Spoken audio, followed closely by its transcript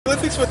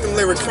Hieroglyphics with them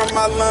lyrics from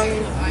my lung.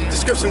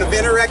 Description of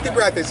interactive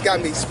graphics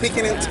got me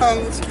speaking in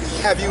tongues.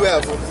 Have you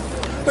ever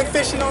went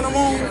fishing on the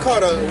moon?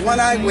 Caught a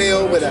one-eyed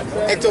whale with an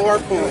ecto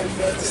harpoon.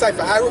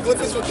 Decipher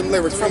hieroglyphics with them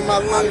lyrics from my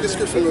lung.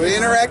 Description of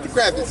interactive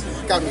graphics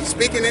got me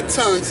speaking in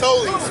tongues.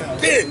 Holy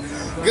shit!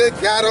 Good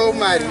God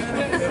Almighty!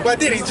 But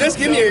did he just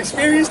give me an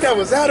experience that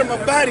was out of my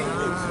body?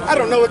 I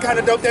don't know what kind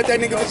of dope that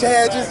nigga bitch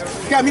had.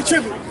 Just got me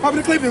tripping, popping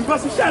the clip and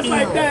busting shots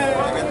like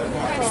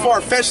that.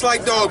 Far-fetched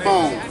like dog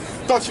bone.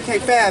 Thought you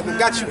can't fathom,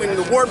 got you in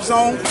the warp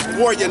zone,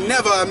 war you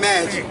never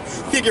imagined.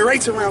 Figure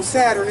eight's around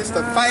Saturn, it's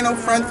the final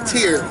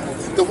frontier.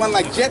 The one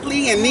like Jet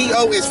Li and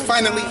Neo is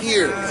finally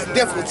here.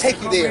 Death will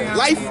take you there.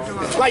 Life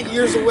is light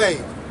years away.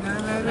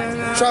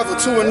 Travel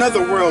to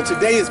another world,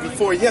 today is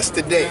before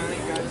yesterday.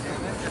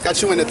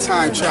 Got you in a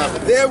time travel.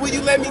 There will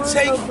you let me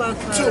take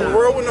to a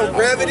world with no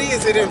gravity?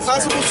 Is it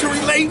impossible to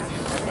relate?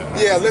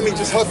 Yeah, let me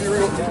just hover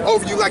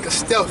over you like a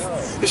stealth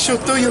and shoot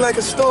through you like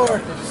a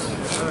star.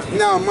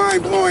 Now I'm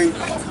mind blowing.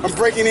 I'm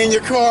breaking in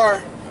your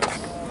car.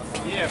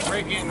 Yeah,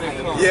 break in the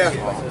car. Yeah.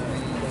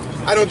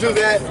 I don't do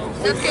that,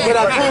 but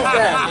I prove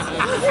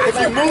that. If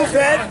you move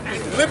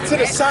that lip to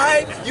the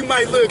side, you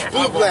might look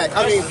black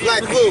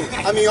blue.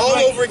 I mean, all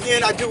over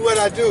again, I do what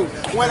I do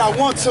when I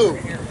want to.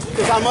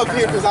 Because I'm up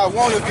here because I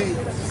want to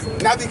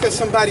be. Not because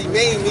somebody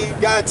made me.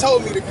 God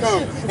told me to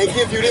come and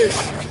give you this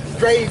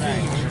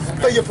gravy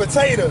for your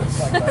potatoes.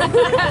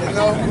 You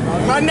know,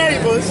 my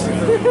neighbors,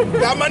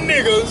 not my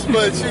niggas,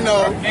 but you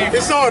know,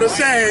 it's all the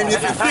same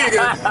if you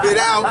figure it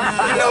out.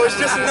 You know, it's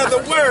just another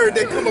word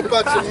that come up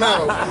out your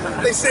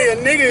mouth. They say a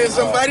nigga is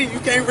somebody you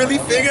can't really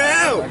figure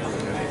out.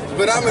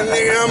 But I'm a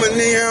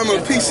nigga,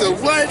 I'm a piece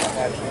of what?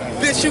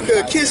 Bitch, you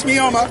could kiss me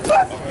on my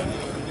butt.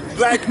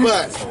 Black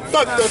butt.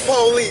 Fuck the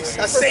police.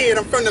 I say it,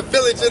 I'm from the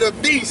village of the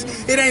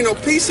beast. It ain't no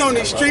peace on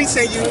these streets,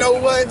 and you know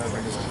what?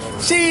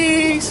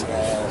 Cheese.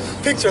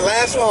 Picture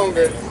lasts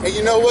longer. And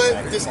you know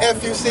what? This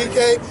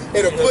F-U-C-K,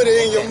 it'll put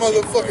it in your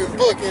motherfucking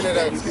book and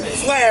it'll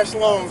flash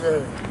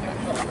longer.